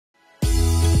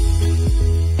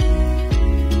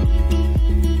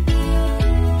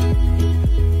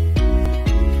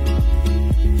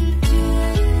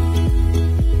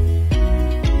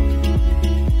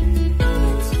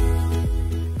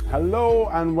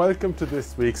and welcome to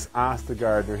this week's Ask the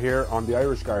Gardener here on the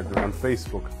Irish Gardener on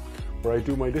Facebook, where I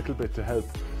do my little bit to help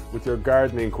with your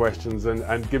gardening questions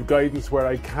and give guidance where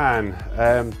I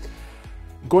can.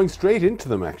 Going straight into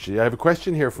them actually, I have a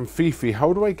question here from Fifi.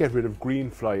 How do I get rid of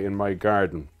greenfly in my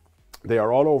garden? They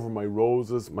are all over my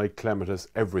roses, my clematis,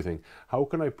 everything. How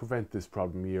can I prevent this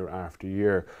problem year after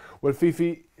year? Well,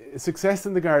 Fifi, success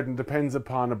in the garden depends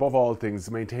upon, above all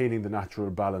things, maintaining the natural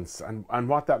balance. And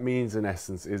what that means in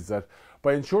essence is that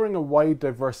by ensuring a wide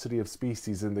diversity of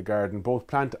species in the garden, both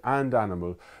plant and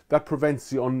animal, that prevents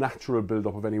the unnatural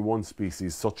build-up of any one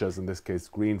species, such as in this case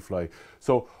greenfly.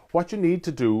 So what you need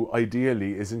to do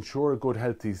ideally is ensure a good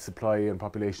healthy supply and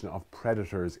population of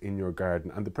predators in your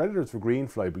garden. And the predators for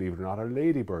greenfly, believe it or not, are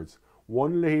ladybirds.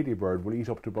 One ladybird will eat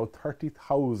up to about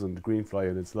 30,000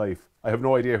 greenfly in its life. I have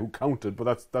no idea who counted,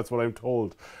 but that's what I'm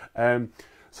told.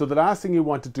 So the last thing you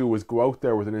want to do is go out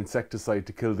there with an insecticide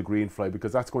to kill the greenfly,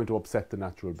 because that's going to upset the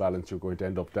natural balance. You're going to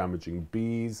end up damaging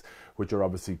bees, which are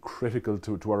obviously critical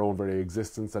to our own very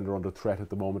existence and are under threat at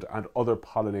the moment, and other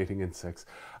pollinating insects.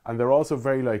 And they're also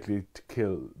very likely to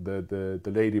kill the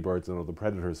ladybirds and other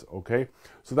predators, okay?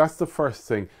 So that's the first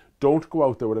thing. Don't go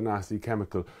out there with a nasty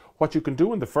chemical. What you can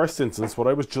do in the first instance, what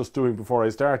I was just doing before I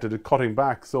started, is cutting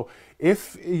back. So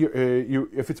if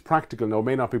it's practical, now it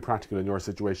may not be practical in your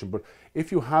situation, but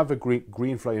if you have a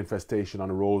greenfly infestation on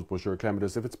a rose bush or a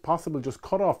clematis, if it's possible, just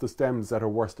cut off the stems that are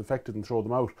worst affected and throw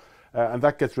them out. And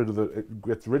that gets rid of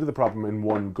the problem in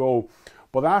one go.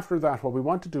 But after that, what we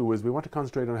want to do is we want to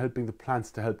concentrate on helping the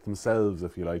plants to help themselves,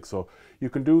 if you like. So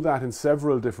you can do that in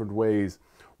several different ways.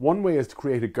 One way is to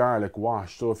create a garlic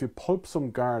wash. So if you pulp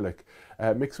some garlic,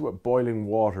 mix it with boiling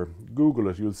water, Google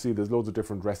it, you'll see there's loads of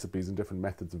different recipes and different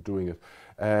methods of doing it.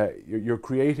 You're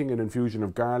creating an infusion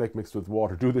of garlic mixed with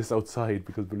water. Do this outside,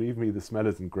 because believe me, the smell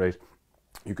isn't great.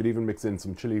 You could even mix in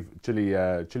some chili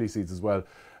seeds as well,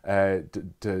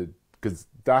 because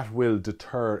that will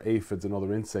deter aphids and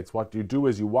other insects. What you do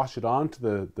is you wash it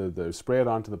onto spray it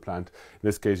onto the plant, in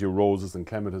this case your roses and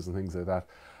clematis and things like that.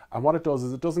 And what it does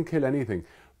is it doesn't kill anything,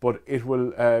 but it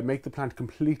will make the plant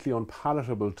completely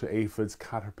unpalatable to aphids,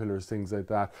 caterpillars, things like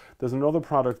that. There's another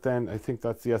product then, I think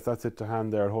that's it to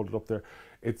hand there, hold it up there.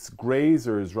 It's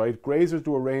grazers, right? Grazers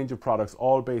do a range of products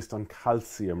all based on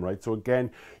calcium, right? So again,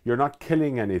 you're not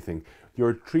killing anything.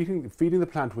 You're feeding the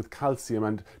plant with calcium,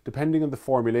 and depending on the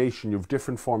formulation, you have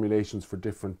different formulations for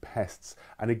different pests.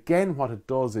 And again, what it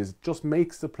does is it just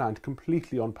makes the plant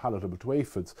completely unpalatable to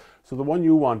aphids. So the one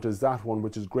you want is that one,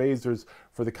 which is grazers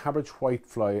for the cabbage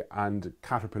whitefly and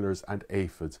caterpillars and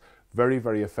aphids. Very,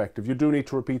 very effective. You do need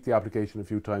to repeat the application a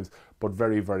few times, but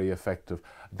very, very effective.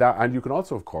 And you can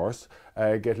also, of course,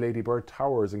 get ladybird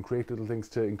towers and create little things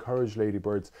to encourage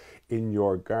ladybirds in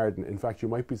your garden. In fact, you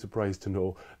might be surprised to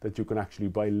know that you can actually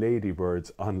buy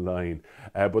ladybirds online.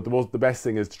 But the best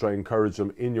thing is to try and encourage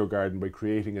them in your garden by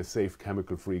creating a safe,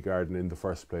 chemical-free garden in the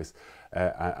first place.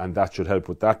 And that should help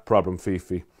with that problem,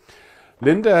 Fifi.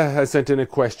 Linda has sent in a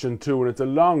question too, and it's a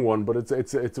long one, but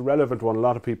it's a relevant one. A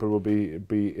lot of people will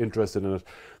be interested in it.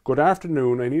 Good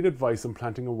afternoon. I need advice on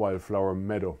planting a wildflower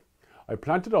meadow. I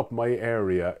planted up my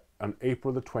area on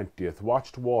April the 20th,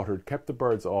 watched, watered, kept the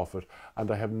birds off it,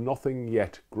 and I have nothing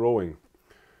yet growing.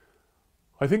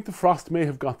 I think the frost may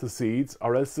have got the seeds,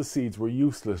 or else the seeds were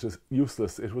useless.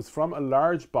 It was from a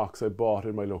large box I bought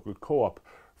in my local co-op.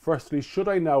 Firstly, should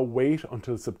I now wait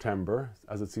until September,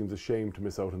 as it seems a shame to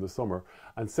miss out in the summer?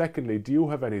 And secondly, do you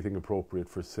have anything appropriate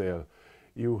for sale?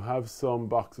 You have some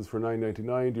boxes for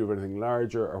 $9.99. Do you have anything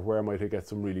larger, or where might I get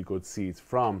some really good seeds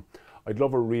from? I'd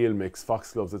love a real mix,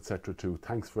 foxgloves, etc. too.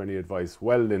 Thanks for any advice.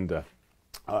 Well, Linda,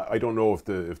 I don't know if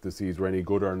the seeds were any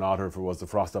good or not, or if it was the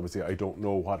frost. Obviously, I don't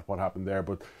know what happened there.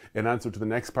 But in answer to the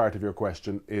next part of your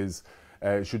question is,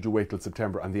 should you wait till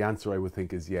September? And the answer I would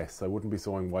think is yes. I wouldn't be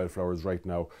sowing wildflowers right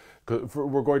now.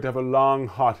 We're going to have a long,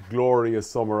 hot, glorious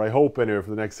summer, I hope anyway, for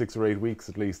the next 6 or 8 weeks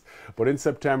at least. But in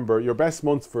September, your best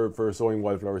months for sowing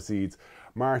wildflower seeds,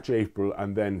 March, April,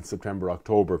 and then September,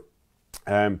 October.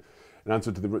 In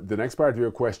answer to the next part of your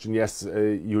question, yes,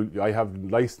 I have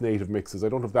nice native mixes. I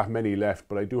don't have that many left,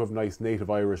 but I do have nice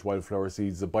native Irish wildflower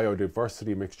seeds, a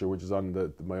biodiversity mixture, which is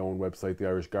on my own website,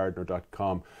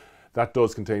 theirishgardener.com. That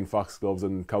does contain foxgloves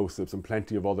and cowslips and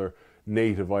plenty of other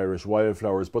native Irish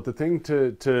wildflowers. But the thing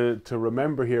to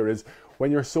remember here is, when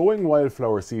you're sowing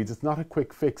wildflower seeds, it's not a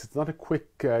quick fix. It's not a quick,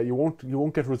 you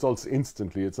won't get results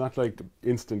instantly. It's not like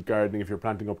instant gardening if you're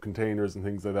planting up containers and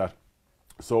things like that.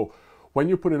 So when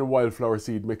you put in a wildflower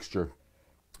seed mixture,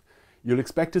 You'll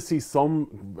expect to see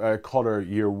some colour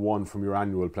year one from your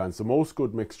annual plants. So most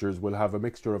good mixtures will have a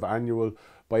mixture of annual,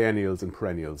 biennials and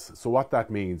perennials. So what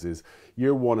that means is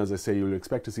year one, as I say, you'll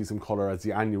expect to see some colour as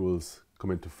the annuals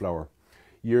come into flower.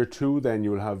 Year two, then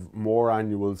you'll have more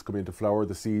annuals come into flower,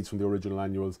 the seeds from the original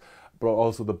annuals, but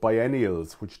also the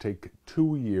biennials, which take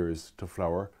 2 years to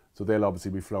flower. So they'll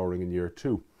obviously be flowering in year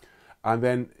two. And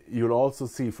then you'll also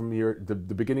see from the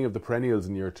beginning of the perennials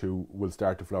in year two will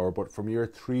start to flower, but from year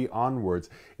three onwards,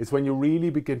 it's when you really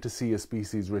begin to see a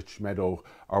species-rich meadow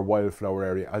or wildflower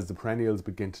area as the perennials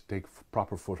begin to take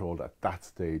proper foothold at that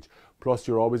stage. Plus,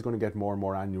 you're always going to get more and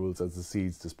more annuals as the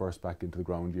seeds disperse back into the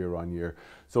ground year on year.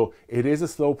 So it is a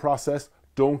slow process.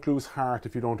 Don't lose heart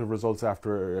if you don't have results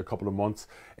after a couple of months.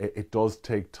 It does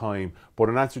take time. But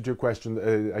in answer to your question,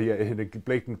 in a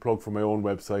blatant plug for my own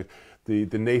website, the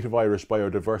native Irish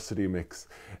biodiversity mix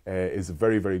is a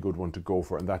very, very good one to go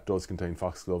for, and that does contain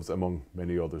foxgloves among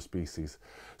many other species.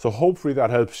 So hopefully that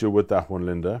helps you with that one,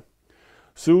 Linda.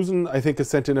 Susan, I think, has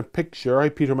sent in a picture. Hi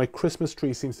Peter, my Christmas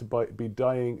tree seems to be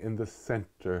dying in the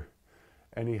centre.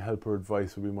 Any help or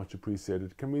advice would be much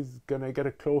appreciated. Can I get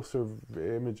a closer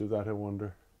image of that, I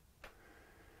wonder?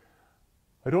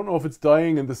 I don't know if it's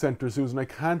dying in the centre, Susan. I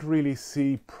can't really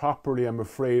see properly, I'm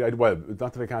afraid. Well,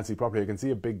 not that I can't see properly. I can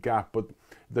see a big gap, but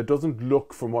there doesn't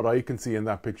look, from what I can see in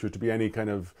that picture, to be any kind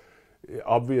of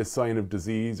obvious sign of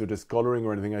disease or discolouring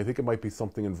or anything. I think it might be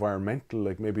something environmental,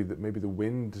 like maybe the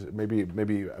wind,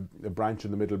 maybe a branch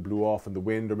in the middle blew off in the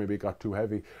wind, or maybe it got too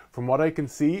heavy. From what I can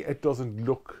see, it doesn't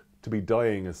look to be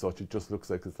dying as such. It just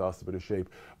looks like it's lost a bit of shape,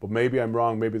 but maybe I'm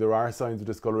wrong. Maybe there are signs of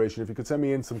discoloration. If you could send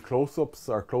me in some close-ups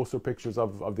or closer pictures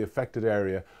of the affected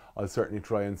area, I'll certainly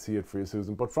try and see it for you,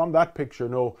 Susan. But from that picture,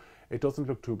 no, it doesn't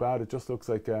look too bad. It just looks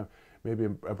like maybe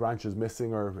a branch is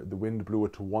missing, or the wind blew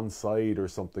it to one side or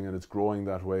something, and it's growing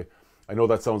that way. I know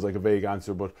that sounds like a vague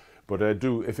answer, but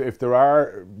if there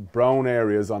are brown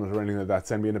areas on it or anything like that,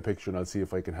 send me in a picture and I'll see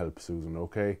if I can help, Susan,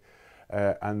 okay?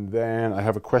 And then I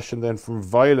have a question then from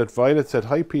Violet. Violet said,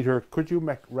 hi Peter, could you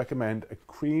recommend a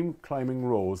cream climbing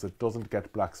rose that doesn't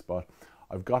get black spot?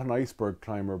 I've got an iceberg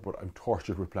climber, but I'm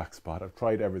tortured with black spot. I've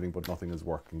tried everything, but nothing is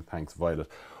working. Thanks, Violet.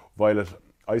 Violet,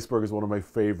 iceberg is one of my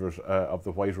favourite of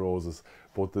the white roses,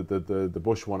 both the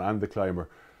bush one and the climber,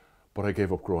 but I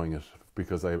gave up growing it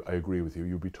because I agree with you.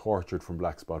 You'd be tortured from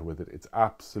black spot with it. It's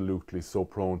absolutely so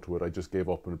prone to it. I just gave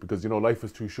up on it because, you know, life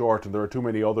is too short and there are too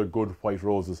many other good white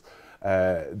roses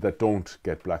that don't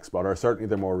get black spot, or certainly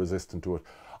they're more resistant to it.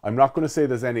 I'm not going to say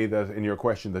there's any that in your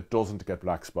question that doesn't get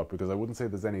black spot, because I wouldn't say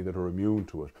there's any that are immune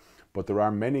to it, but there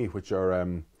are many which are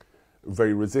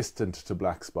very resistant to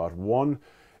black spot. One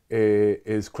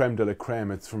is Creme de la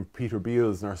Creme. It's from Peter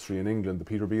Beale's nursery in England, the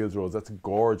Peter Beale's rose. That's a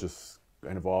gorgeous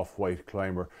kind of off-white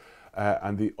climber.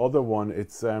 And the other one,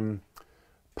 it's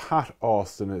Pat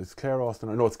Austin. It's Claire Austin.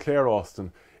 Or no, it's Claire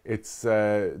Austin. It's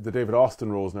the David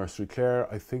Austin Rose Nursery.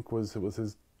 Claire, I think, it was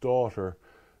his daughter.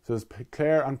 So there's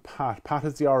Claire and Pat. Pat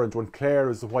is the orange one. Claire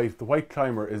is the white. The white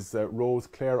climber is Rose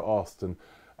Claire Austin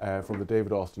from the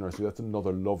David Austin Nursery. That's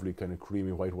another lovely kind of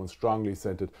creamy white one, strongly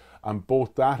scented. And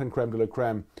both that and Creme de la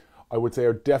Creme, I would say,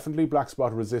 are definitely black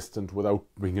spot resistant without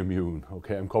being immune.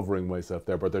 Okay, I'm covering myself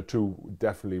there, but they're two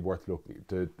definitely worth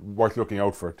looking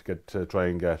out for to try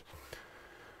and get.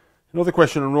 Another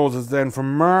question on roses then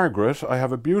from Margaret. I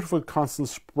have a beautiful constant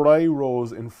spry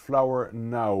rose in flower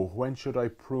now. When should I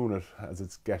prune it as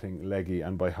it's getting leggy,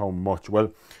 and by how much?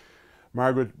 Well,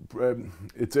 Margaret,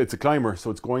 it's a climber,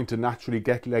 so it's going to naturally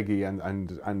get leggy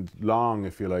and long,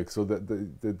 if you like. So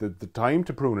the time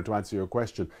to prune it, to answer your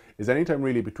question, is any time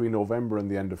really between November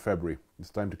and the end of February. It's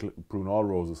time to prune all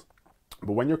roses.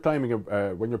 But when you're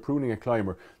pruning a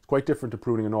climber, it's quite different to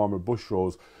pruning a normal bush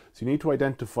rose. So you need to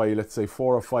identify, let's say,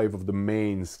 4 or 5 of the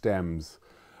main stems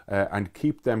and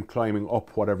keep them climbing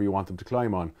up whatever you want them to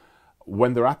climb on.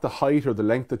 When they're at the height or the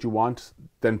length that you want,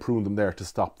 then prune them there to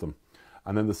stop them.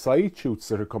 And then the side shoots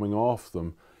that are coming off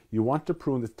them, you want to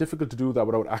prune. It's difficult to do that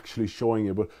without actually showing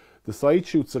you, but the side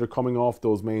shoots that are coming off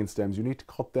those main stems, you need to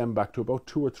cut them back to about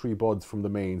 2 or 3 buds from the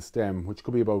main stem, which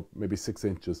could be about maybe 6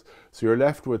 inches. So you're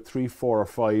left with 3, 4 or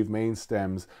 5 main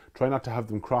stems. Try not to have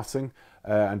them crossing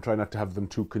and try not to have them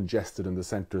too congested in the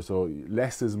centre. So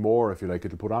less is more, if you like.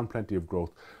 It'll put on plenty of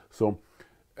growth. So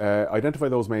identify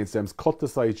those main stems, cut the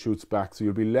side shoots back, so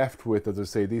you'll be left with, as I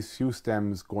say, these few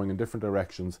stems going in different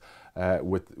directions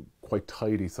with quite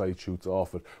tidy side shoots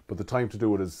off it. But the time to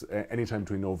do it is any time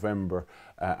between November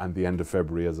and the end of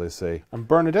February, as I say. And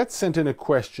Bernadette sent in a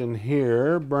question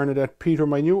here. Bernadette, Peter,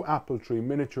 my new apple tree,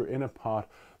 miniature in a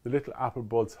pot. The little apple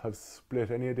buds have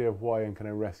split. Any idea of why, and can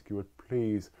I rescue it,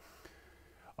 please?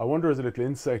 I wonder if a little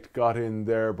insect got in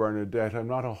there, Bernadette. I'm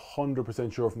not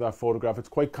 100% sure from that photograph. It's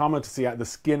quite common to see the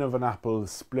skin of an apple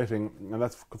splitting, and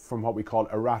that's from what we call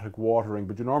erratic watering,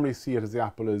 but you normally see it as the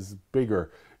apple is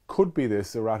bigger. Could be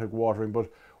this erratic watering,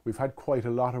 but we've had quite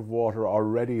a lot of water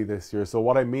already this year. So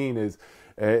what I mean is,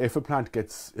 if a plant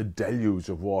gets a deluge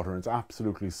of water and it's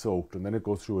absolutely soaked, and then it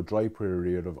goes through a dry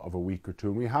period of a week or two,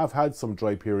 and we have had some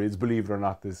dry periods, believe it or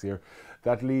not, this year,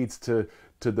 that leads to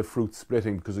the fruit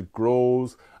splitting because it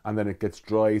grows and then it gets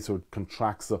dry, so it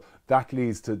contracts. So that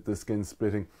leads to the skin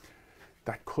splitting.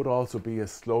 That could also be a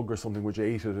slug or something which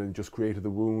ate it and just created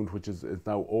the wound, which is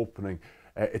now opening.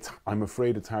 I'm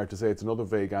afraid it's hard to say. It's another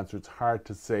vague answer. It's hard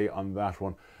to say on that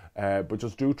one. But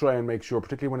just do try and make sure,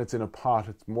 particularly when it's in a pot,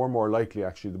 it's more and more likely,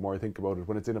 actually, the more I think about it,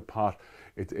 when it's in a pot,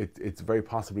 it's very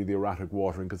possibly the erratic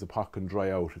watering, because the pot can dry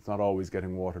out. It's not always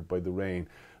getting watered by the rain.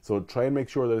 So try and make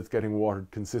sure that it's getting watered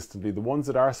consistently. The ones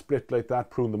that are split like that,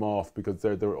 prune them off, because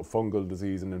they're fungal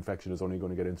disease and infection is only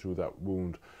going to get in through that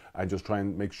wound. And just try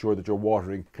and make sure that you're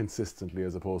watering consistently,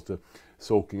 as opposed to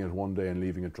soaking it one day and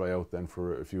leaving it dry out then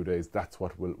for a few days. That's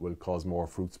what will cause more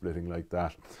fruit splitting like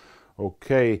that.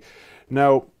 Okay,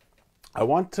 now I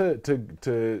want to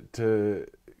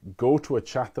go to a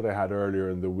chat that I had earlier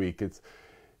in the week.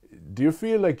 Do you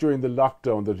feel like during the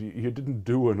lockdown that you didn't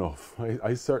do enough?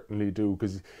 I certainly do,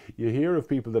 because you hear of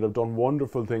people that have done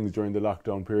wonderful things during the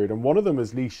lockdown period, and one of them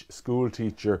is Laois school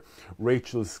teacher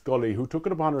Rachel Scully, who took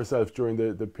it upon herself during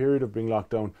the period of being locked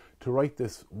down to write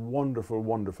this wonderful,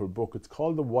 wonderful book. It's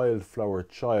called The Wildflower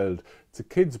Child. It's a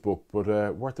kid's book, but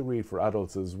worth a read for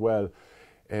adults as well.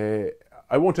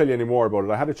 I won't tell you any more about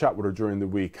it. I had a chat with her during the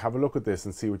week. Have a look at this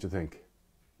and see what you think.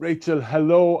 Rachel,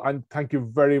 hello, and thank you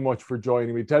very much for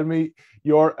joining me. Tell me,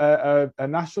 you're a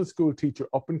national school teacher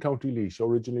up in County Laois,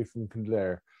 originally from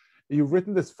Kildare. You've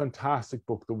written this fantastic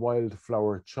book, The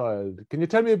Wildflower Child. Can you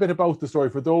tell me a bit about the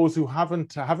story for those who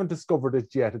haven't discovered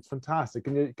it yet? It's fantastic.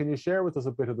 Can you share with us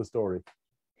a bit of the story?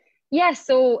 Yeah,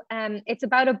 so it's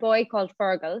about a boy called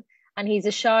Fergal, and he's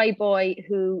a shy boy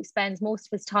who spends most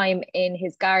of his time in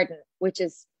his garden, which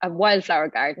is a wildflower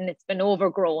garden. It's been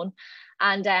overgrown,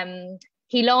 and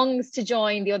he longs to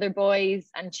join the other boys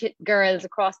and girls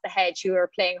across the hedge who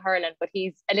are playing hurling, but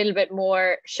he's a little bit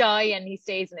more shy and he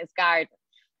stays in his garden.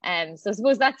 So I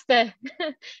suppose that's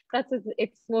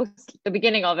it's most the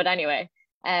beginning of it anyway.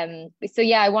 So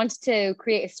yeah, I wanted to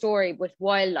create a story with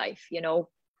wildlife, the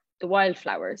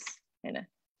wildflowers in it.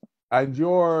 And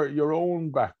your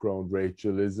own background,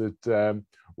 Rachel, is it?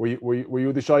 Were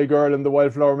you the shy girl in the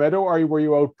wildflower meadow, or were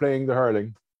you out playing the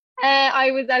hurling? I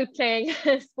was out playing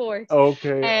sport.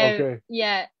 Okay.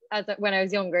 Yeah, when I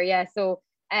was younger. Yeah, so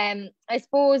I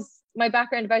suppose my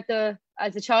background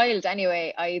as a child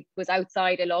anyway, I was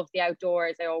outside. I loved the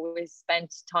outdoors. I always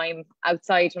spent time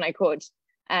outside when I could.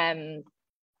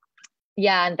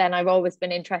 Yeah, and then I've always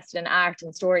been interested in art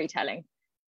and storytelling,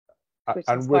 which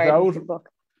and inspired the book.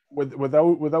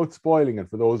 Without spoiling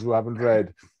it for those who haven't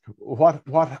read,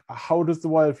 how does the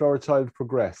Wildflower Child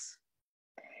progress?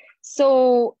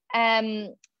 So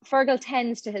Fergal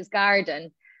tends to his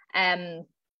garden, and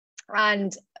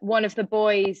one of the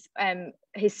boys,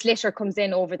 his slitter comes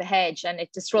in over the hedge and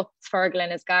it disrupts Fergal in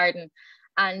his garden,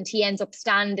 and he ends up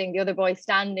the other boy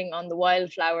standing on the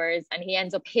wildflowers, and he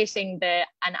ends up hitting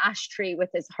an ash tree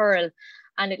with his hurl,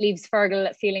 and it leaves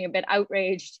Fergal feeling a bit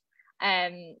outraged,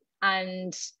 and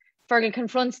Fergal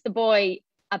confronts the boy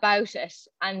about it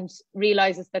and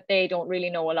realizes that they don't really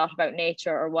know a lot about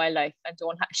nature or wildlife and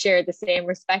don't share the same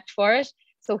respect for it.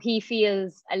 So he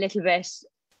feels a little bit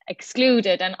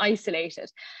excluded and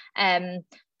isolated. And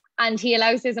he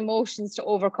allows his emotions to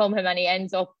overcome him, and he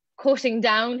ends up cutting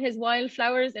down his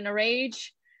wildflowers in a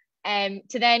rage, to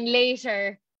then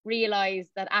later realize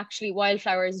that actually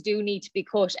wildflowers do need to be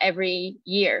cut every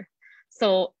year.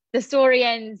 So the story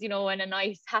ends, in a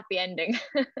nice, happy ending.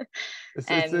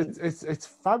 It's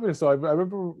fabulous. So I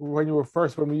remember when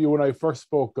you and I first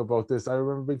spoke about this, I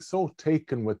remember being so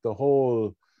taken with the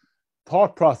whole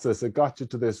thought process that got you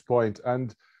to this point,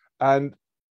 and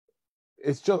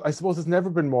it's just, I suppose it's never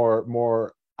been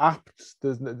more apt.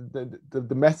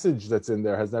 The message that's in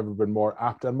there has never been more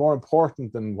apt and more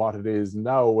important than what it is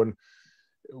now. And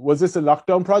was this a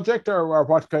lockdown project, or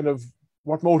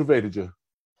what motivated you?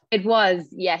 It was,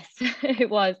 yes, it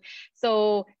was.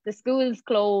 So the schools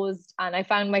closed and I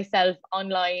found myself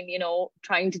online,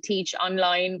 trying to teach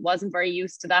online. Wasn't very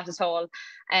used to that at all,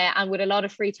 and with a lot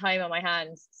of free time on my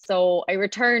hands. So I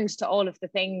returned to all of the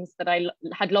things that I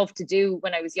had loved to do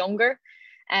when I was younger,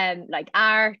 like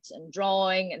art and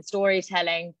drawing and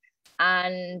storytelling.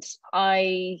 And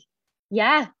I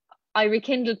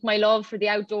rekindled my love for the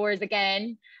outdoors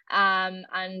again.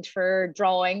 and for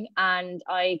drawing. And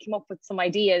I came up with some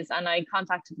ideas, and I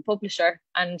contacted the publisher,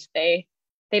 and they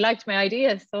liked my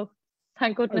ideas. So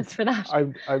thank goodness for that.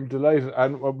 I'm delighted.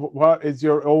 And what is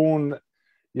your own?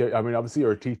 Yeah, I mean, obviously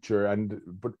you're a teacher,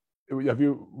 but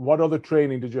what other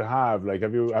training did you have? Like,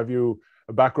 have you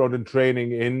a background in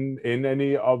training in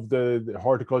any of the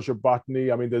horticulture, botany?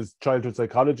 I mean, there's childhood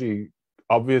psychology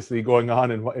obviously going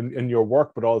on in your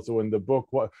work, but also in the book.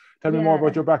 Tell me more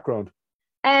about your background.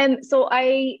 So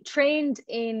I trained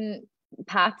in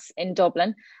PATS in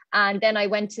Dublin, and then I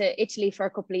went to Italy for a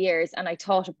couple of years, and I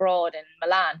taught abroad in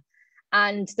Milan.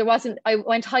 And I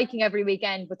went hiking every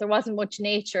weekend, but there wasn't much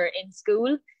nature in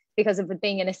school because of it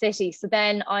being in a city. So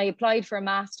then I applied for a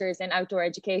master's in outdoor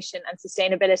education and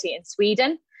sustainability in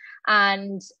Sweden.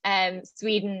 And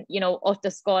Sweden,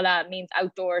 Uttaskola means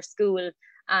outdoor school,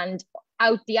 and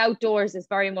the outdoors is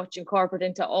very much incorporated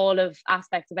into all of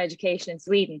aspects of education in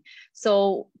Sweden.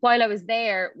 So while I was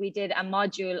there, we did a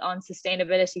module on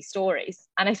sustainability stories.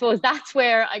 And I suppose that's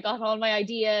where I got all my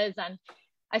ideas and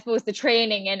I suppose the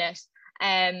training in it.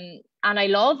 And I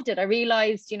loved it. I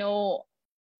realized,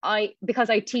 because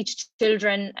I teach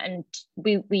children and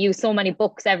we use so many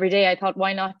books every day, I thought,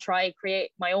 why not try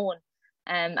create my own?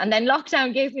 And then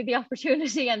lockdown gave me the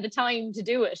opportunity and the time to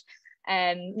do it.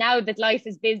 Now that life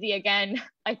is busy again,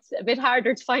 it's a bit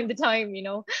harder to find the time,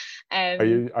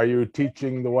 Are you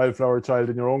teaching the Wildflower Child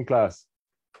in your own class?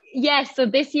 Yes. So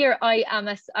this year I am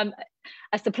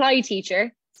a supply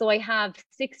teacher. So I have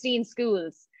 16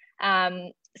 schools.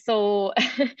 So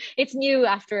it's new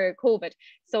after COVID.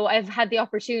 So I've had the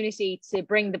opportunity to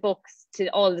bring the books to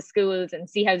all the schools and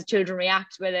see how the children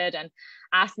react with it and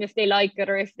ask them if they like it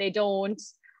or if they don't,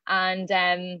 and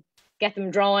get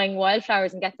them drawing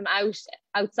wildflowers and get them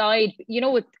outside.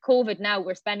 With COVID now,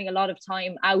 we're spending a lot of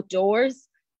time outdoors.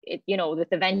 With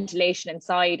the ventilation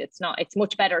inside, it's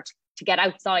much better to get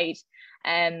outside.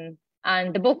 And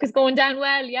the book is going down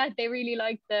well. Yeah, they really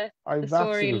like the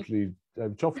story.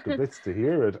 I'm chuffed to bits to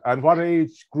hear it. And what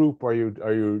age group are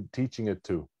you teaching it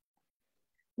to?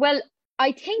 Well,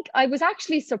 I think I was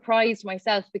actually surprised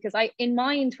myself because in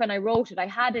mind when I wrote it, I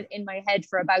had it in my head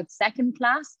for about second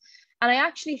class. And I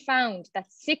actually found that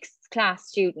sixth class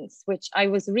students, which I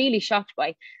was really shocked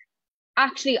by,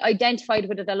 actually identified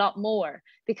with it a lot more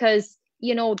because,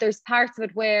 there's parts of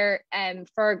it where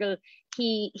Fergal,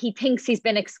 he thinks he's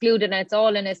been excluded and it's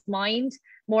all in his mind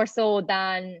more so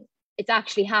than it's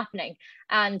actually happening.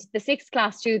 And the sixth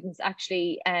class students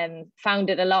actually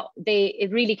found it a lot.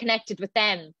 It really connected with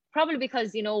them, probably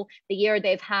because, the year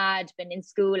they've had been in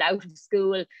school, out of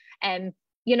school,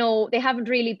 they haven't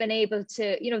really been able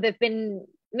to, they've been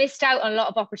missed out on a lot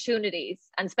of opportunities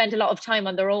and spent a lot of time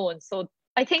on their own. So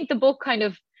I think the book kind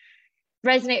of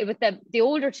resonated with the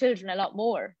older children a lot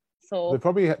more. So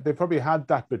they probably had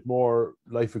that bit more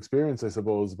life experience, I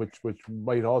suppose, which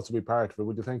might also be part of it.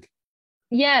 Would you think?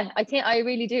 Yeah, I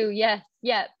really do. Yeah.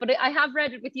 But I have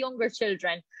read it with younger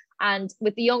children, and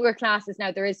with the younger classes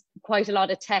now, there is quite a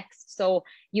lot of text. So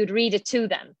you'd read it to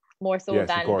them more so than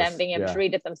them being able to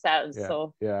read it themselves. Yeah.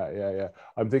 So yeah.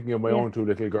 I'm thinking of my own two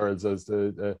little girls, as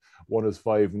one is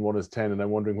 5 and one is 10, and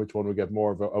I'm wondering which one will get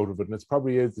more out of it. And it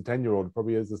probably is the 10-year-old. It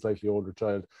probably is the slightly older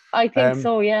child. I think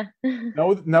so. Yeah.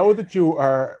 now that you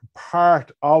are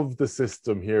part of the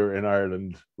system here in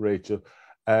Ireland, Rachel,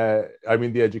 I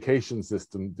mean the education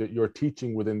system, that you're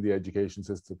teaching within the education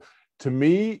system. To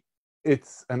me,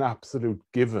 it's an absolute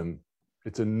given.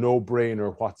 It's a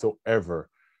no-brainer whatsoever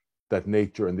that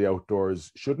nature and the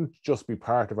outdoors shouldn't just be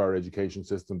part of our education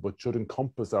system, but should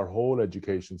encompass our whole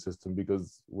education system,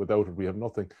 because without it, we have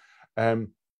nothing.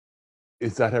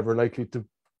 Is that ever likely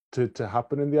to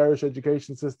happen in the Irish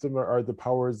education system? Or are the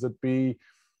powers that be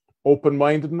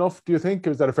open-minded enough, do you think?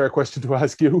 Is that a fair question to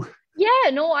ask you? Yeah,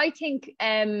 no, I think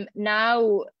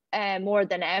now more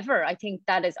than ever, I think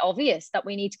that is obvious that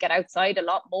we need to get outside a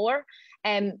lot more.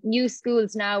 New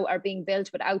schools now are being built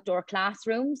with outdoor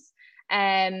classrooms.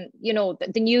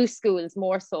 The new schools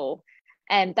more so,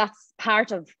 and that's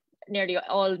part of nearly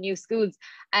all new schools,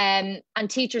 and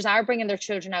teachers are bringing their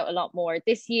children out a lot more.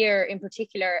 This year in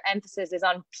particular, emphasis is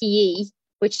on PE,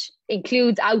 which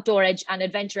includes outdoor and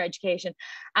adventure education,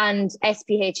 and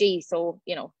SPHE, so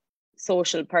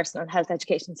social personal health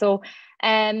education. So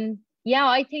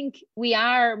I think we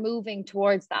are moving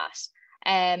towards that,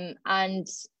 and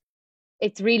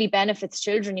it really benefits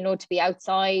children, to be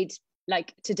outside,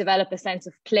 like to develop a sense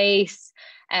of place,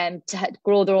 and to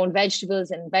grow their own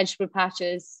vegetables in vegetable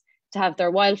patches, to have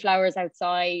their wildflowers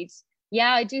outside.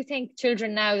 Yeah, I do think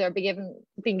children now are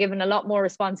being given a lot more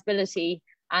responsibility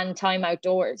and time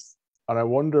outdoors. And I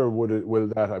wonder, will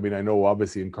that, I mean, I know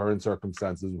obviously in current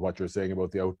circumstances, what you're saying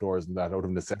about the outdoors and that out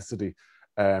of necessity,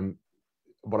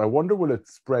 but I wonder, will it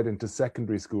spread into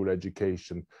secondary school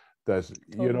education? That,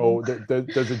 you know,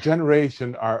 there's a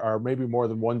generation, or maybe more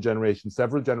than one generation,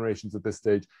 several generations at this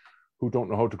stage, who don't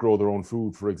know how to grow their own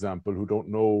food, for example, who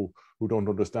don't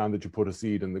understand that you put a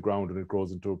seed in the ground and it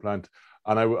grows into a plant.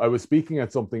 And I was speaking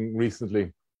at something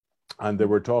recently, and they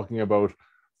were talking about,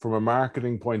 from a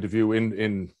marketing point of view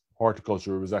in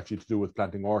horticulture, it was actually to do with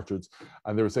planting orchards.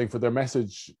 And they were saying for their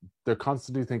message, they're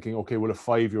constantly thinking, okay, will a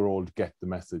 5-year-old get the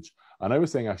message? And I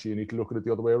was saying, actually, you need to look at it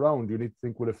the other way around. You need to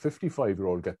think, will a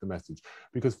 55-year-old get the message?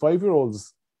 Because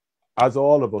 5-year-olds, as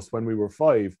all of us when we were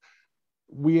 5,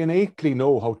 we innately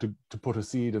know how to put a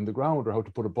seed in the ground or how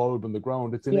to put a bulb in the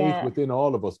ground. It's innate within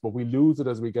all of us, but we lose it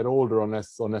as we get older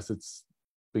unless it's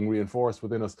being reinforced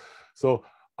within us. So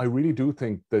I really do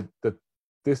think that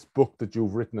this book that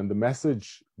you've written and the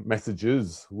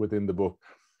messages within the book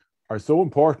are so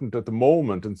important at the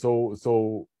moment, and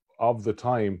so of the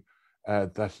time,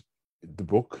 that the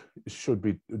book should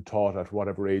be taught at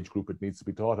whatever age group it needs to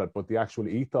be taught at. But the actual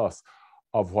ethos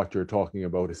of what you're talking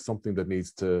about is something that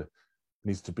needs to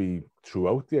be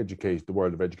throughout the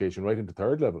world of education, right into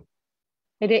 3rd level.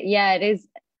 It is.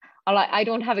 I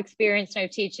don't have experience now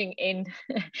teaching in,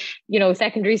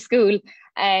 secondary school,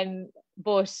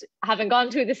 but having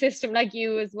gone through the system like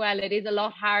you as well, it is a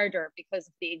lot harder because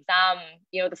of the exam,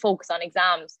 the focus on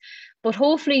exams. But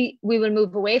hopefully we will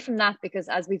move away from that, because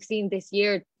as we've seen this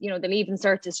year, the Leaving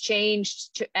Cert has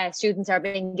changed. Students are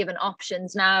being given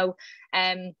options now.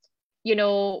 When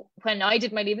I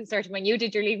did my Leaving Cert, when you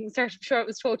did your Leaving Cert, I'm sure it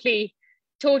was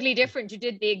totally different. You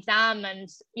did the exam, and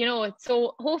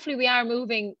so hopefully we are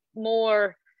moving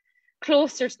more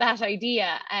closer to that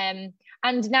idea.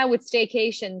 And now with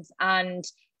staycations and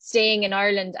staying in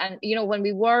Ireland, and when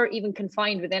we were even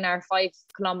confined within our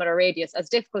 5-kilometre radius, as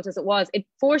difficult as it was, it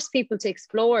forced people to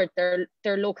explore their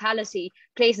locality,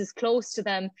 places close to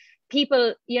them.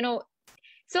 People,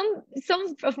 some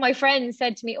of my friends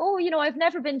said to me, "Oh, I've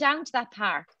never been down to that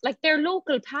park," like their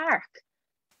local park.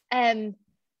 And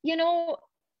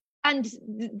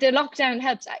the lockdown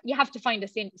helps. You have to find a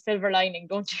silver lining,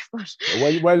 don't you?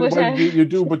 Well, you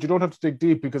do, but you don't have to dig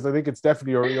deep, because I think it's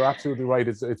definitely, you're absolutely right.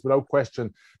 It's without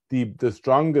question the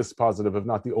strongest positive, if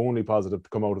not the only positive, to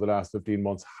come out of the last 15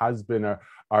 months has been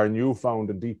our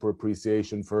newfound and deeper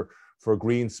appreciation for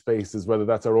green spaces, whether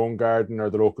that's our own garden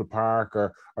or the local park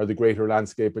or the greater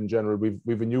landscape in general.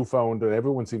 We've a newfound, and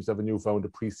everyone seems to have a newfound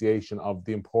appreciation of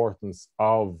the importance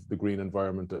of the green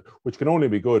environment, which can only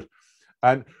be good.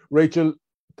 And Rachel,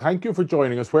 thank you for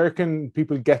joining us. Where can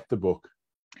people get the book?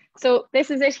 So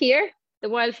this is it here, The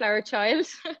Wildflower Child,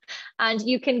 and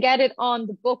you can get it on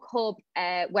the Book Hub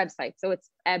website. So it's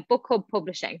Book Hub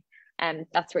Publishing, and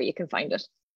that's where you can find it.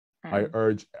 I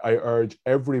urge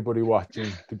everybody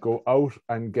watching to go out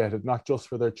and get it, not just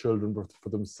for their children, but for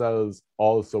themselves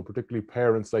also, particularly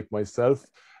parents like myself.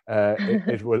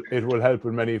 It will help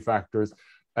in many factors.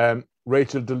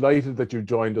 Rachel, delighted that you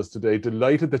joined us today.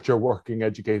 Delighted that you're working,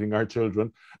 educating our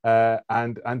children.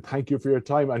 And thank you for your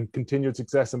time, and continued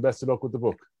success, and best of luck with the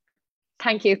book.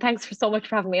 Thank you. Thanks so much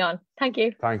for having me on. Thank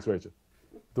you. Thanks, Rachel.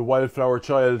 The Wildflower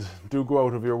Child, do go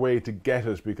out of your way to get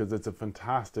it, because it's a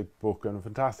fantastic book and a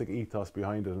fantastic ethos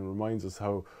behind it, and reminds us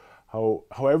how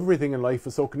everything in life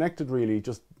is so connected, really.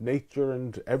 Just nature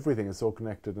and everything is so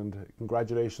connected. And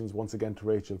congratulations once again to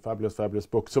Rachel. Fabulous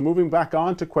book. So moving back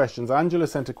on to questions, Angela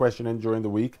sent a question in during the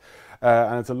week,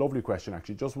 and it's a lovely question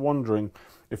actually. Just wondering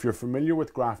if you're familiar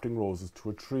with grafting roses to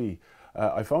a tree.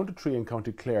 I found a tree in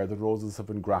County Clare that roses have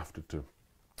been grafted to,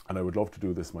 and I would love to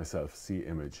do this myself. See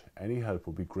image. Any help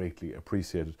would be greatly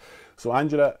appreciated. So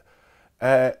Angela,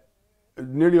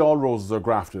 nearly all roses are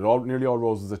grafted. Nearly all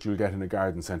roses that you'll get in a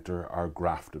garden centre are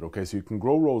grafted. Okay, so you can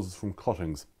grow roses from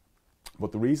cuttings,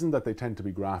 but the reason that they tend to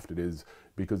be grafted is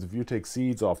because if you take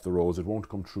seeds off the rose, it won't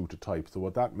come true to type. So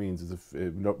what that means is,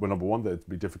 number one, that it'd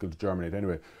be difficult to germinate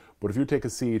anyway. But if you take a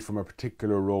seed from a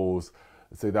particular rose,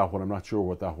 say that one, I'm not sure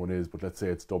what that one is, but let's say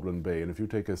it's Dublin Bay, and if you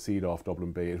take a seed off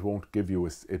Dublin Bay, it won't give you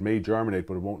it may germinate,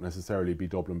 but it won't necessarily be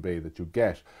Dublin Bay that you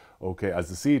get, okay,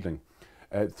 as a seedling.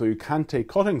 So you can take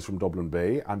cuttings from Dublin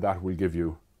Bay, and that will give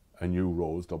you a new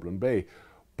rose, Dublin Bay.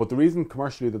 But the reason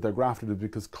commercially that they're grafted is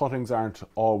because cuttings aren't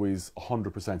always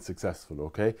 100% successful,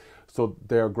 okay? So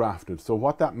they're grafted. So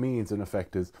what that means in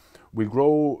effect is we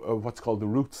grow what's called the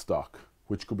rootstock,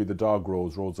 which could be the dog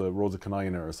rose, Rosa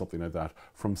canina or something like that,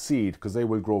 from seed, because they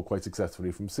will grow quite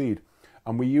successfully from seed.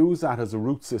 And we use that as a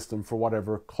root system for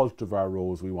whatever cultivar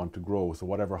rose we want to grow. So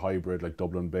whatever hybrid, like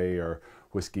Dublin Bay or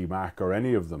Whiskey Mac or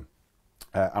any of them.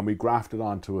 and we grafted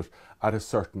onto it at a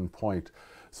certain point.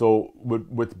 So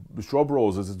with shrub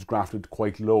roses, it's grafted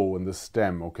quite low in the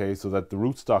stem, okay, so that the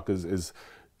rootstock is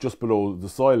just below the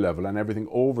soil level, and everything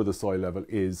over the soil level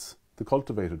is the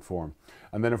cultivated form.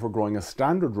 And then if we're growing a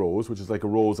standard rose, which is like a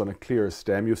rose on a clear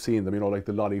stem, you've seen them, you know, like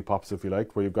the lollipops, if you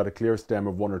like, where you've got a clear stem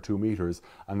of 1 or 2 meters,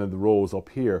 and then the rose up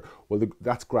here, well,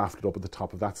 that's grafted up at the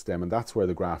top of that stem, and that's where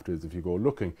the graft is if you go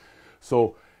looking.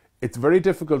 So it's a very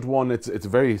difficult one. It's a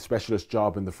very specialist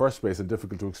job in the first place, and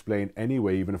difficult to explain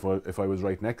anyway, even if I was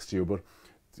right next to you. But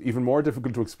it's even more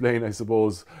difficult to explain, I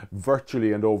suppose,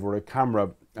 virtually and over a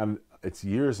camera. And it's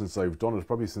years since I've done it,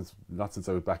 probably not since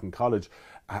I was back in college,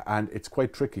 and it's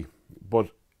quite tricky. But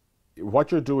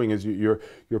what you're doing is you're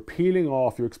peeling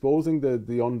off, you're exposing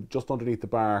the just underneath the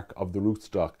bark of the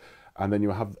rootstock, and then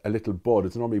you have a little bud.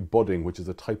 It's normally budding, which is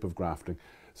a type of grafting.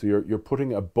 So you're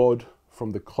putting a bud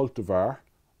from the cultivar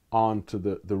onto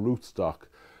the rootstock.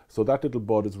 So that little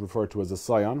bud is referred to as a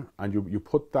scion, and you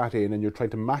put that in, and you're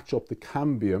trying to match up the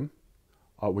cambium,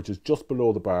 which is just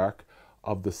below the bark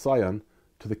of the scion,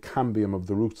 to the cambium of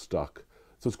the rootstock.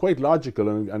 So it's quite logical,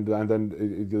 and then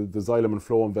the xylem and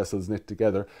phloem vessels knit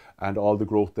together, and all the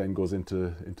growth then goes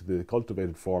into the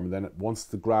cultivated form. And then once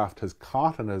the graft has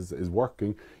caught and is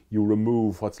working, you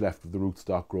remove what's left of the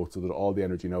rootstock growth, so that all the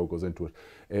energy now goes into it.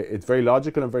 It's very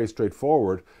logical and very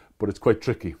straightforward, but it's quite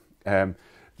tricky.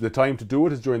 The time to do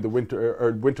it is during the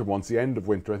winter months, the end of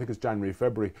winter. I think it's January,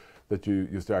 February that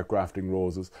you start grafting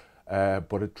roses.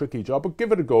 But a tricky job, but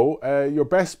give it a go. Your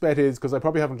best bet is, because I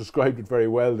probably haven't described it very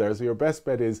well there, so your best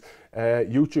bet is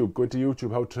YouTube. Go into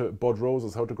YouTube, how to bud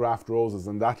roses, how to graft roses,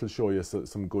 and that'll show you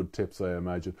some good tips, I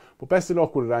imagine. But best of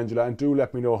luck with it, Angela, and do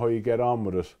let me know how you get on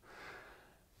with it.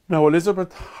 Now,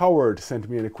 Elizabeth Howard sent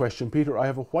me in a question. Peter, I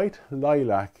have a white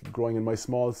lilac growing in my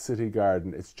small city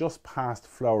garden. It's just past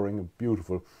flowering and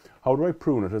beautiful. How do I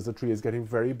prune it, as the tree is getting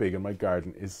very big and my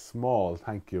garden is small?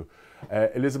 Thank you.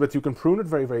 Elizabeth, you can prune it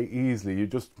very, very easily.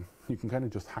 You can kind of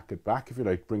just hack it back, if you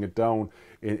like, bring it down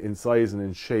in size and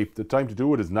in shape. The time to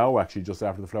do it is now, actually, just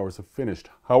after the flowers have finished.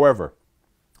 However,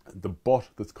 the but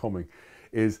that's coming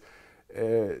is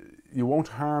you won't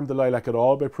harm the lilac at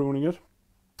all by pruning it,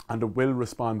 and it will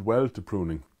respond well to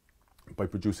pruning by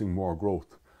producing more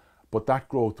growth. But that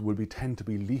growth will tend to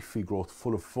be leafy growth,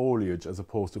 full of foliage, as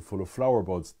opposed to full of flower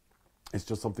buds. It's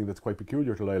just something that's quite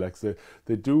peculiar to lilacs.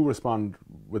 They do respond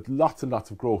with lots and lots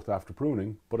of growth after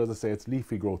pruning, but as I say, it's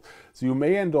leafy growth. So you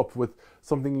may end up with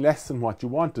something less than what you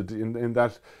wanted, in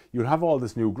that you'll have all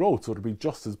this new growth, so it'll be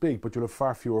just as big, but you'll have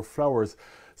far fewer flowers.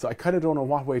 So I kind of don't know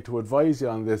what way to advise you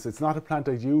on this. It's not a plant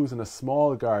I'd use in a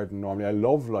small garden normally. I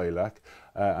love lilac,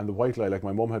 and the white lilac,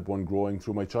 my mum had one growing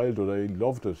through my childhood. I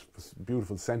loved it. It was a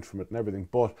beautiful scent from it and everything,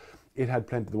 but it had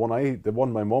plenty. The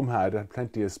one my mum had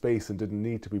plenty of space and didn't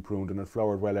need to be pruned, and it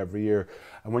flowered well every year.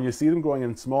 And when you see them growing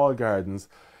in small gardens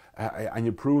and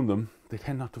you prune them, they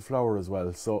tend not to flower as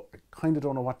well. So I kind of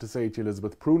don't know what to say to you,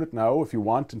 Elizabeth. Prune it now if you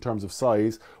want in terms of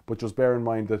size, but just bear in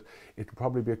mind that it'll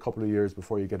probably be a couple of years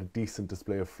before you get a decent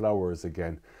display of flowers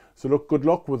again. So look, good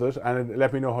luck with it, and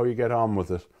let me know how you get on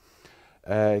with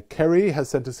it. Kerry has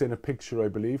sent us in a picture, I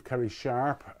believe. Kerry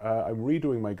Sharp. I'm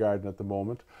redoing my garden at the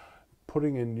moment,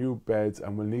 putting in new beds,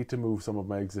 and will need to move some of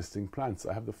my existing plants.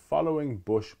 I have the following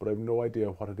bush, but I have no idea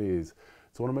what it is.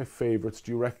 It's one of my favourites.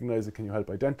 Do you recognise it? Can you help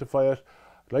identify it?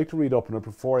 I'd like to read up on it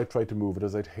before I try to move it,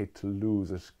 as I'd hate to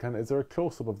lose it. Is there a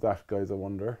close-up of that, guys, I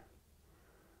wonder?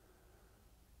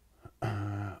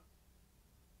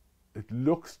 It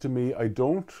looks to me, I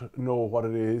don't know what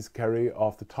it is, Kerry,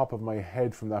 off the top of my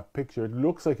head from that picture. It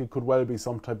looks like it could well be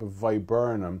some type of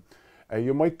viburnum.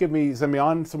 You might send me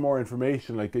on some more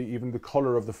information, like even the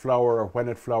colour of the flower, or when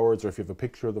it flowers, or if you have a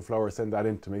picture of the flower, send that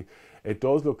in to me. It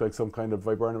does look like some kind of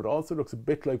viburnum. It also looks a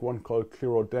bit like one called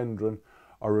clerodendron,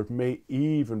 or it may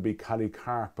even be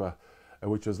calicarpa,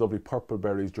 which has lovely purple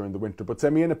berries during the winter. But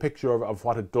send me in a picture of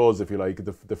what it does, if you like.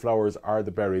 The flowers are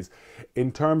the berries.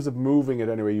 In terms of moving it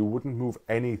anyway, you wouldn't move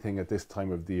anything at this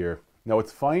time of the year. Now,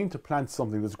 it's fine to plant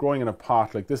something that's growing in a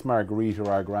pot, like this margarita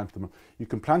or agaranthemum. You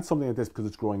can plant something like this because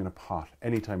it's growing in a pot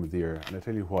any time of the year. And I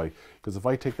tell you why. Because if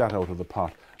I take that out of the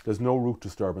pot, there's no root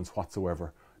disturbance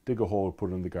whatsoever. Dig a hole,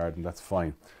 put it in the garden, that's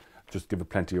fine. Just give it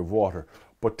plenty of water.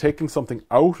 But taking something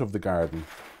out of the garden,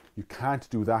 you can't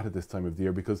do that at this time of the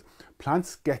year, because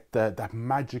plants get that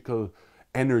magical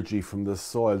energy from the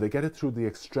soil. They get it through the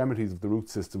extremities of the root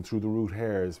system, through the root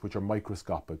hairs, which are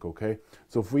microscopic, okay?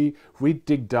 So if we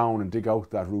dig down and dig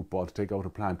out that root ball to take out a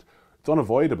plant, it's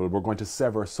unavoidable. We're going to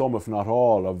sever some, if not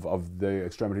all, of the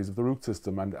extremities of the root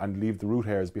system and leave the root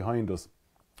hairs behind us.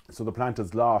 So the plant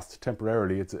has lost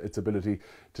temporarily its ability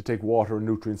to take water and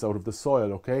nutrients out of the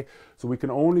soil, okay? So we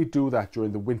can only do that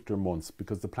during the winter months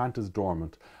because the plant is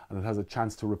dormant and it has a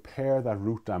chance to repair that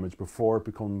root damage before it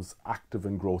becomes active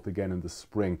in growth again in the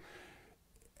spring.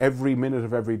 Every minute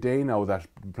of every day now that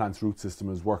plant's root system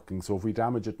is working, so if we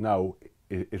damage it now,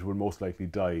 it will most likely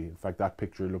die. In fact, that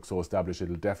picture looks so established,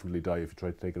 it'll definitely die if you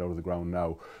try to take it out of the ground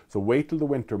now. So wait till the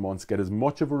winter months, get as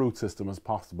much of a root system as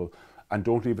possible, and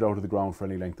don't leave it out of the ground for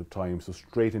any length of time. So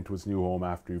straight into its new home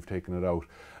after you've taken it out.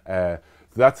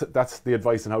 That's the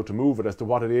advice on how to move it. As to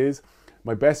what it is,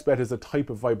 my best bet is a type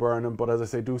of viburnum, but as I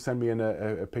say, do send me in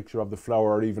a picture of the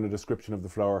flower or even a description of the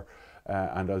flower,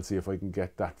 and I'll see if I can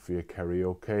get that for you, Kerry,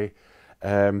 okay?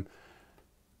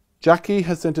 Jackie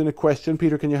has sent in a question.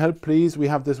 Peter, can you help, please? We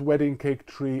have this wedding cake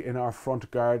tree in our front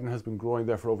garden, has been growing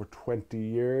there for over 20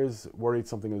 years. Worried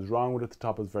something is wrong with it. The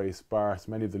top is very sparse.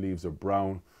 Many of the leaves are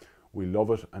brown. We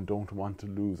love it and don't want to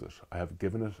lose it. I have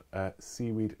given it a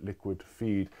seaweed liquid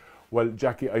feed. Well,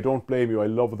 Jackie, I don't blame you. I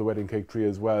love the wedding cake tree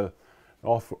as well.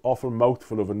 Awful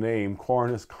mouthful of a name,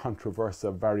 Cornus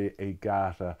controversa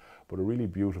variegata, but a really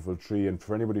beautiful tree. And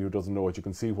for anybody who doesn't know it, you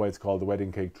can see why it's called the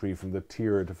wedding cake tree from the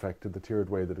tiered effect, the tiered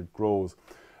way that it grows.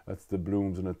 That's the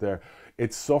blooms in it there.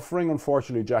 It's suffering,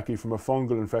 unfortunately, Jackie, from a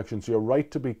fungal infection, so you're right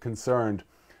to be concerned.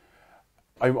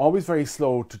 I'm always very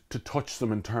slow to touch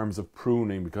them in terms of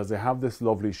pruning because they have this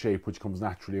lovely shape which comes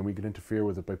naturally and we can interfere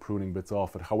with it by pruning bits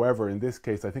off it. However, in this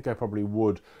case, I think I probably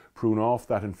would prune off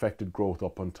that infected growth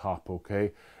up on top,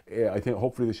 okay? I think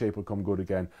hopefully the shape will come good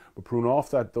again. But prune off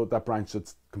that branch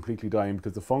that's completely dying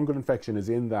because the fungal infection is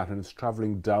in that and it's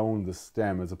travelling down the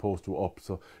stem as opposed to up.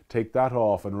 So take that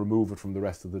off and remove it from the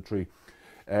rest of the tree.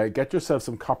 Get yourself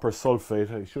some copper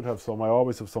sulfate. I should have some. I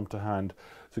always have some to hand.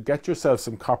 So get yourself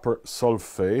some copper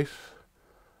sulfate.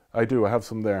 I do. I have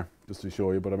some there just to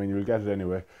show you, but I mean you'll get it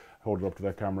anyway. Hold it up to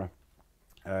that camera.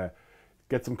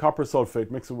 Get some copper sulfate,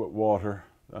 mix it with water.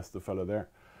 That's the fella there.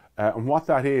 And what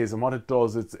that is and what it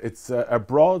does, it's a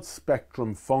broad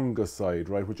spectrum fungicide,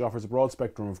 right, which offers a broad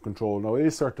spectrum of control. Now it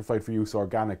is certified for use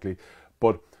organically,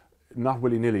 but not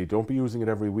willy-nilly. Don't be using it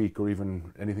every week or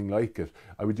even anything like it.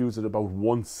 I would use it about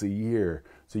once a year.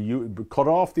 So you cut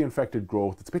off the infected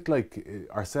growth. It's a bit like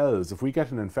ourselves. If we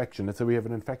get an infection, let's say we have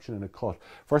an infection in a cut,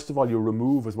 first of all you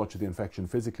remove as much of the infection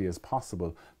physically as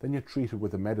possible, then you treat it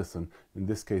with a medicine. In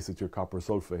this case it's your copper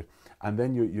sulfate, and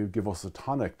then you give us a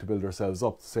tonic to build ourselves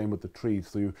up. Same with the tree.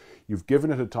 So you've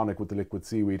given it a tonic with the liquid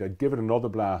seaweed. I'd give it another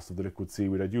blast of the liquid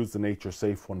seaweed. I'd use the Nature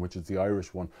Safe one, which is the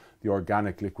Irish one, the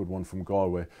organic liquid one from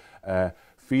Galway.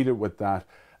 Feed it with that,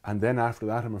 and then after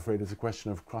that I'm afraid it's a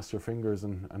question of cross your fingers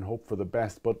and hope for the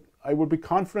best. But I would be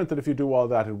confident that if you do all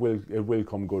that, it will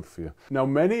come good for you. Now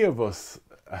many of us,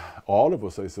 all of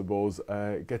us I suppose,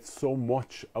 get so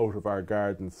much out of our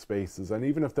garden spaces, and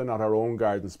even if they're not our own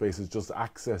garden spaces, just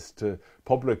access to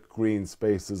public green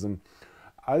spaces. And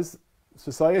as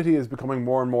society is becoming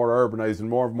more and more urbanized and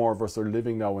more of us are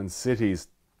living now in cities,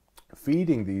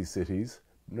 feeding these cities,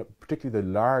 particularly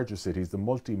the larger cities, the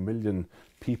multi-million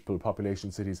people population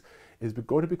cities, is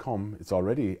going to become, it's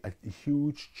already a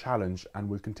huge challenge and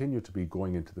will continue to be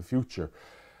going into the future.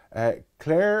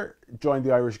 Claire joined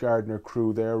the Irish Gardener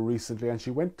crew there recently, and she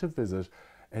went to visit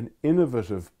an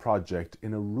innovative project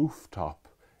in a rooftop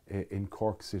in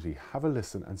Cork City. Have a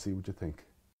listen and see what you think.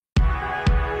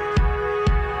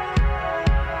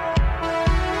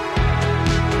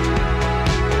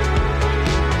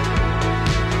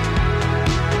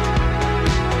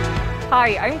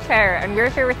 Hi, I'm Claire and we're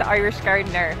here with the Irish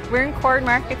Gardener. We're in Cork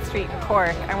Market Street in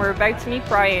Cork and we're about to meet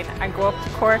Brian and go up to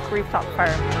Cork Rooftop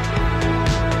Farm.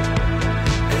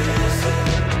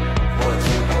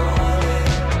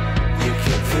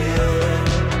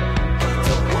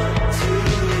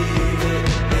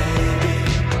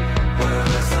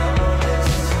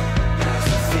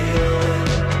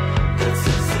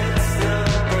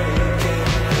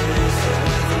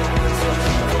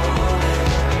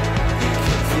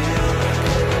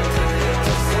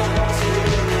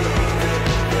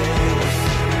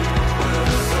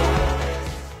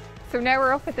 So now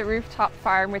we're up at the rooftop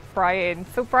farm with Brian.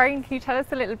 So Brian, can you tell us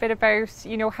a little bit about,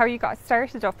 how you got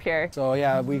started up here? So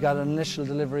yeah, we got an initial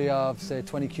delivery of say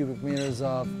 20 cubic meters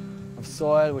of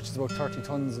soil, which is about 30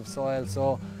 tons of soil.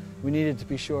 So we needed to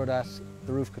be sure that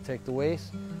the roof could take the weight.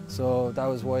 So that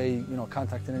was why,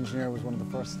 contacting an engineer was one of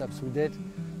the first steps we did.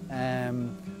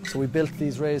 So we built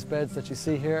these raised beds that you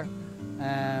see here.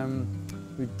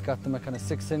 We got them at kind of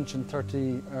 6-inch and 30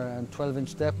 and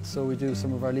 12-inch depth, so we do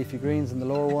some of our leafy greens in the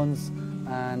lower ones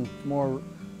and more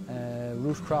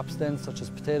root crops then, such as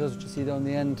potatoes, which you see down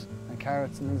the end, and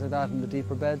carrots and things like that in the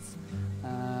deeper beds.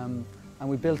 and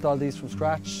we built all these from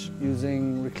scratch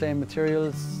using reclaimed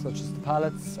materials such as the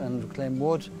pallets and reclaimed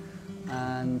wood,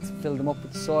 and filled them up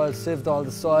with the soil, sieved all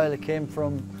the soil. It came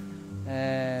from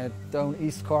down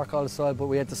East Cork, all the soil, but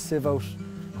we had to sieve out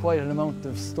quite an amount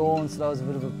of stones, so that was a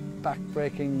bit of a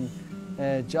back-breaking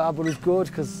job, but it was good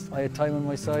because I had time on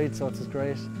my side, so it was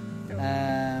great.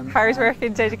 Hard work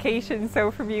and dedication,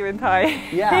 so from you and Ty.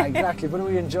 Yeah, exactly, but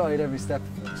we enjoyed every step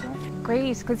of it.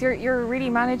 Great, because you're really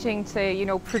managing to, you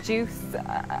know, produce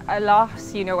a lot,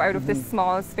 you know, out of this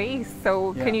small space.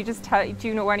 So can you just tell, do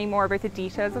you know any more about the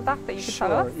details of that you could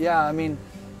tell us? Yeah, I mean,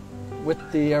 with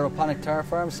the aeroponic tower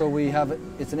farm, so we have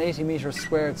it's an 80-metre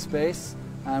squared space,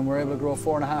 and we're able to grow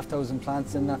 4,500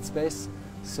 plants in that space.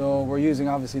 So we're using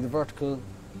obviously the vertical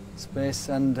space,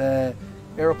 and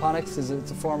aeroponics it's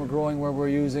a form of growing where we're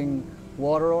using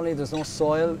water only. There's no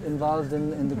soil involved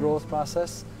in the growth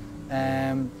process.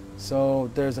 So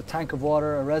there's a tank of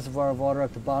water, a reservoir of water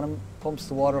at the bottom, pumps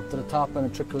the water up to the top, and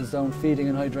it trickles down, feeding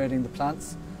and hydrating the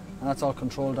plants, and that's all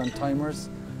controlled on timers.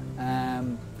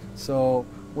 So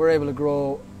we're able to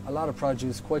grow a lot of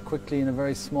produce quite quickly in a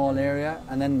very small area,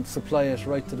 and then supply it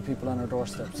right to the people on our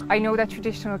doorsteps. I know that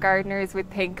traditional gardeners would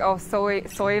think, oh,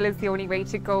 soil is the only way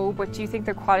to go, but do you think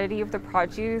the quality of the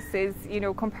produce is, you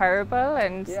know, comparable?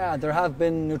 And yeah, there have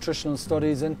been nutritional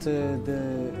studies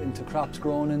into crops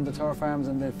grown in the tower farms,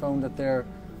 and they found that they're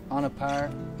on a par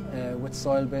with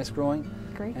soil-based growing.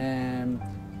 Great.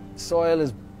 Soil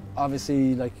is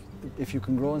obviously, like, if you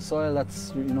can grow in soil,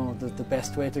 that's, you know, the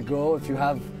best way to go. If you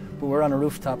have, but we're on a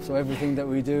rooftop, so everything that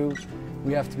we do,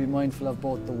 we have to be mindful of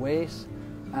both the weight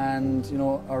and, you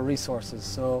know, our resources.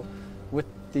 So with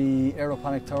the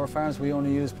aeroponic tower farms, we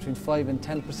only use between 5 and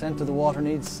 10% of the water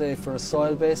needs, say, for a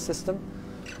soil-based system.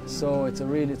 So it's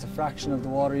a fraction of the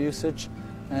water usage.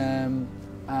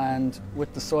 And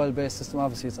with the soil-based system,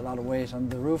 obviously it's a lot of weight on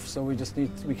the roof, so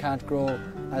we can't grow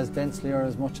as densely or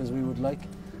as much as we would like.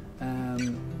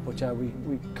 But yeah,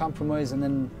 we compromise, and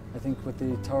then I think with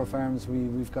the tower farms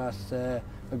we've got a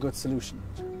good solution.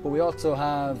 But we also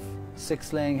have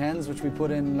 6 laying hens, which we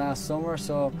put in last summer,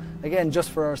 so again,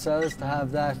 just for ourselves to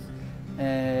have that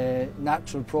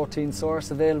natural protein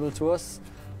source available to us.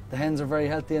 The hens are very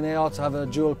healthy, and they also have a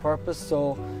dual purpose,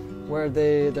 so where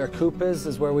their coop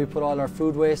is where we put all our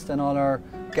food waste and all our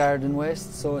garden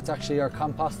waste, so it's actually our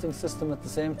composting system at the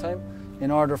same time.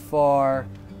 In order for,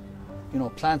 you know,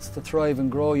 plants to thrive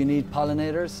and grow, you need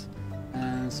pollinators,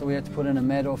 so we had to put in a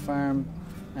meadow farm,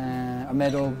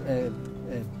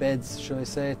 beds, should I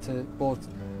say, to both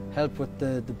help with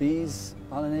the bees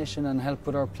pollination and help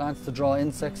with our plants to draw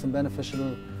insects and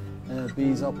beneficial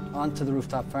bees up onto the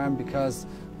rooftop farm, because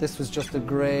this was just a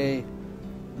grey,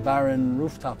 barren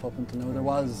rooftop up until now.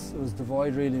 It was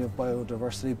devoid really of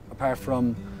biodiversity, apart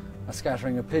from a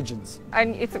scattering of pigeons.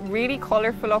 And it's really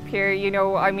colourful up here, you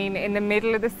know, I mean, in the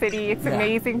middle of the city. It's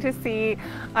amazing to see,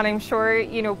 and I'm sure,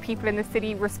 you know, people in the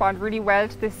city respond really well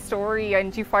to this story.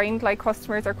 And do you find like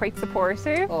customers are quite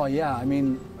supportive? Oh yeah, I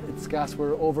mean, it's gas,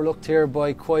 we're overlooked here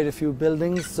by quite a few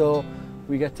buildings, so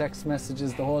we get text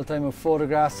messages the whole time of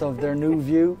photographs of their new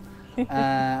view.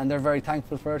 And they're very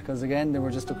thankful for it, because again, they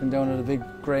were just looking down at a big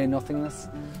grey nothingness,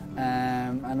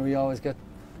 and we always get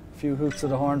few hoots of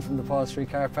the horn from the Paul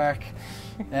Street car park,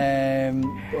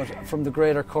 but from the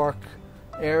greater Cork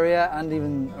area and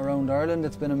even around Ireland,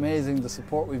 it's been amazing the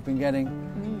support we've been getting.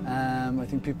 I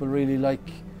think people really like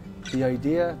the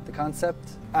idea, the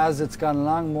concept. As it's gone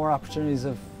along, more opportunities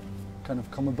have kind of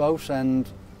come about, and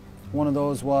one of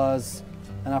those was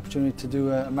an opportunity to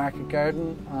do a market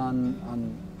garden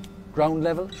on ground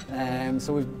level.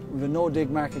 So we've a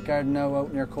no-dig market garden now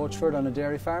out near Coachford on a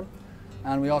dairy farm.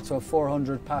 And we also have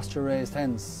 400 pasture-raised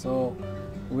hens, so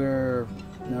we're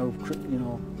now, you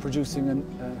know, producing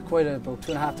about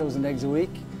 2,500 eggs a week,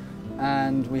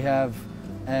 and we have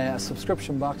a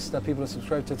subscription box that people have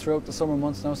subscribed to throughout the summer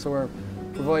months now. So we're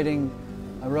providing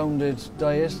a rounded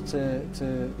diet to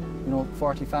you know,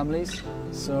 40 families,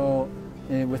 so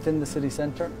within the city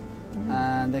centre,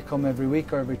 and they come every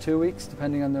week or every 2 weeks,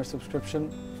 depending on their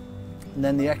subscription. And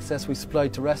then the excess we supply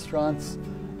to restaurants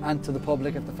and to the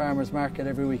public at the farmers market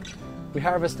every week. We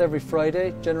harvest every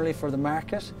Friday, generally for the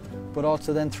market, but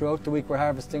also then throughout the week we're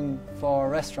harvesting for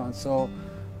restaurants. So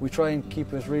we try and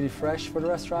keep it really fresh for the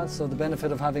restaurants. So the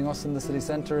benefit of having us in the city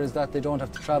centre is that they don't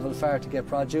have to travel far to get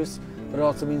produce, but it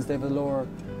also means they have a lower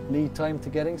lead time to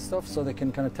getting stuff, so they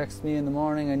can kind of text me in the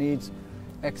morning, I need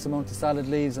X amount of salad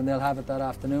leaves, and they'll have it that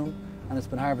afternoon. And it's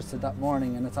been harvested that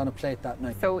morning and it's on a plate that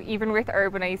night. So even with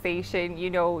urbanisation, you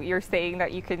know, you're saying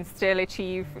that you can still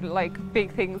achieve like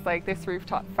big things like this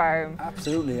rooftop farm?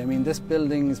 Absolutely. I mean, this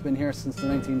building has been here since the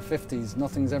 1950s.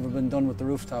 Nothing's ever been done with the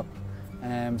rooftop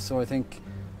So I think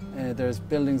there's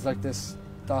buildings like this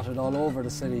dotted all over the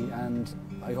city, and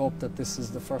I hope that this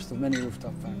is the first of many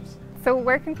rooftop farms. So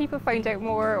where can people find out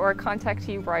more or contact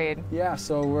you, Brian? Yeah,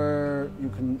 so you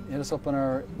can hit us up on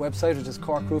our website, which is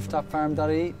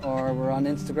corkrooftopfarm.ie, or we're on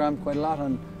Instagram quite a lot,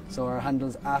 and so our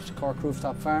handle's at Cork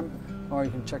Rooftop Farm, or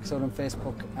you can check us out on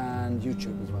Facebook and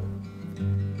YouTube as well.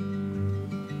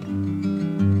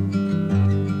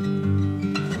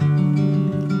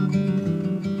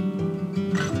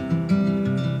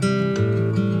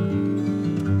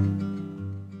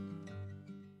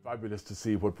 Fabulous to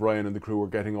see what Brian and the crew are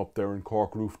getting up there in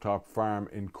Cork Rooftop Farm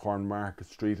in Cornmarket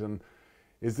Street. And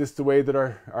is this the way that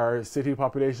our city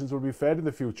populations will be fed in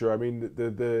the future? I mean,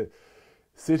 the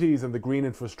cities and the green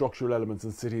infrastructural elements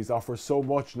in cities offer so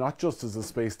much, not just as a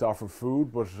space to offer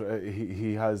food, but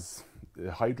he has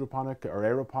hydroponic or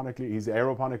aeroponically, he's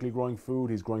aeroponically growing food,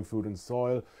 he's growing food in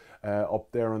soil up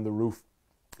there on the roof.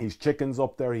 He's chickens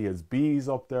up there, he has bees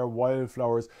up there,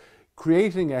 wildflowers,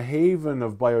 creating a haven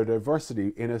of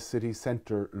biodiversity in a city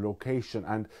centre location.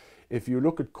 And if you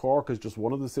look at Cork as just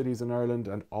one of the cities in Ireland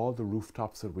and all the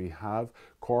rooftops that we have,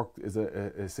 Cork is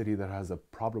a city that has a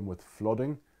problem with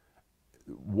flooding,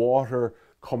 water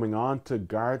coming onto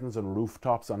gardens and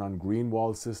rooftops and on green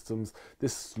wall systems.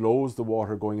 This slows the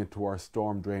water going into our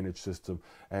storm drainage system.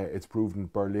 It's proven in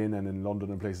Berlin and in London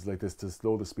and places like this to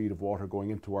slow the speed of water going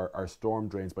into our storm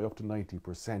drains by up to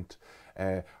 90%.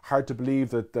 Hard to believe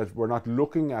that we're not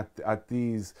looking at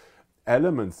these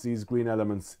elements, these green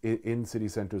elements in city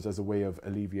centres as a way of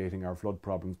alleviating our flood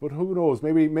problems. But who knows,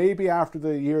 maybe after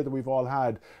the year that we've all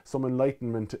had, some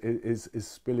enlightenment is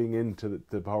spilling into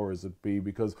the powers that be,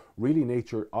 because really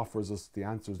nature offers us the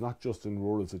answers, not just in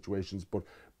rural situations, but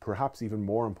perhaps even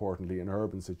more importantly in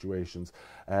urban situations.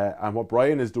 And what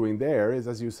Brian is doing there is,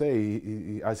 as you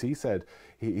say, as he said,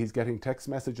 he's getting text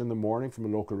message in the morning from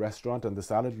a local restaurant, and the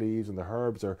salad leaves and the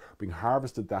herbs are being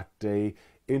harvested that day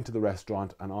into the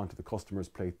restaurant and onto the customer's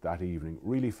plate that evening.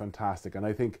 Really fantastic. And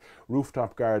I think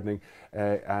rooftop gardening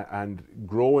and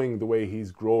growing the way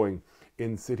he's growing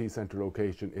in city centre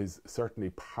location is certainly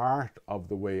part of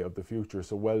the way of the future.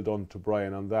 So well done to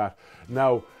Brian on that.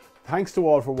 Now, thanks to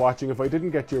all for watching. If I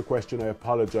didn't get to your question, I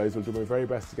apologise. I'll do my very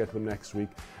best to get to them next week.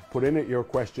 Put in your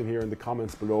question here in the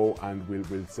comments below, and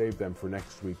we'll save them for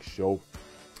next week's show.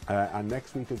 And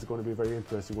next week is going to be a very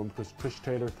interesting one, because Trish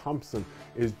Taylor Thompson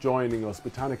is joining us,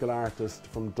 botanical artist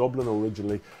from Dublin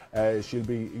originally. She'll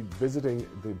be visiting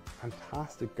the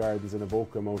fantastic gardens in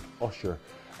Avoca, Mount Usher,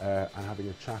 and having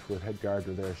a chat with head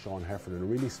gardener there, Sean Heffernan. A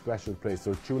really special place.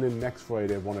 So tune in next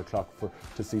Friday at 1 o'clock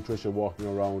to see Trisha walking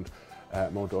around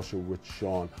Mount Usher with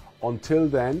Sean. Until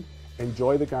then,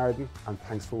 enjoy the garden, and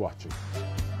thanks for watching.